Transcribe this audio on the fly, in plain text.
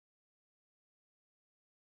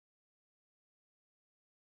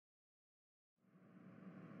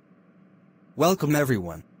Welcome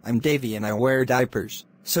everyone, I'm Davie and I wear diapers,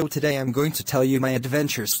 so today I'm going to tell you my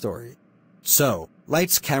adventure story. So,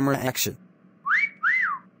 lights, camera, action.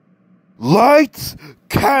 Lights,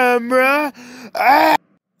 camera,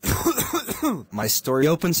 My story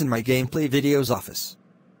opens in my gameplay videos office.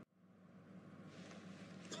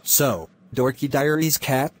 So, Dorky Diaries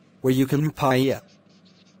cat, where you can pie.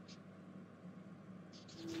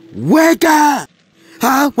 Wake up!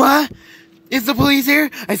 Huh? What? Is the police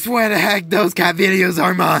here? I swear to heck those cat videos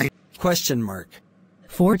are mine! Question mark.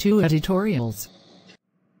 4-2 editorials.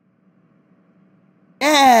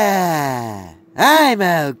 Yeah! I'm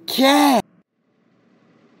okay!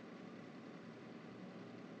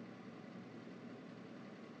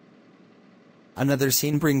 Another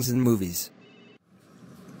scene brings in movies.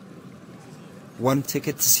 1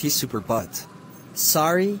 ticket to see Superbutt.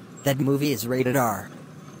 Sorry, that movie is rated R.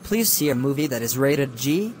 Please see a movie that is rated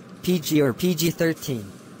G, PG or PG-13.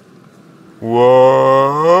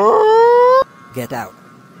 What? Get out.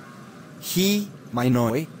 My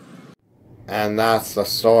noi. And that's the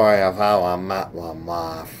story of how I met my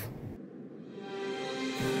wife.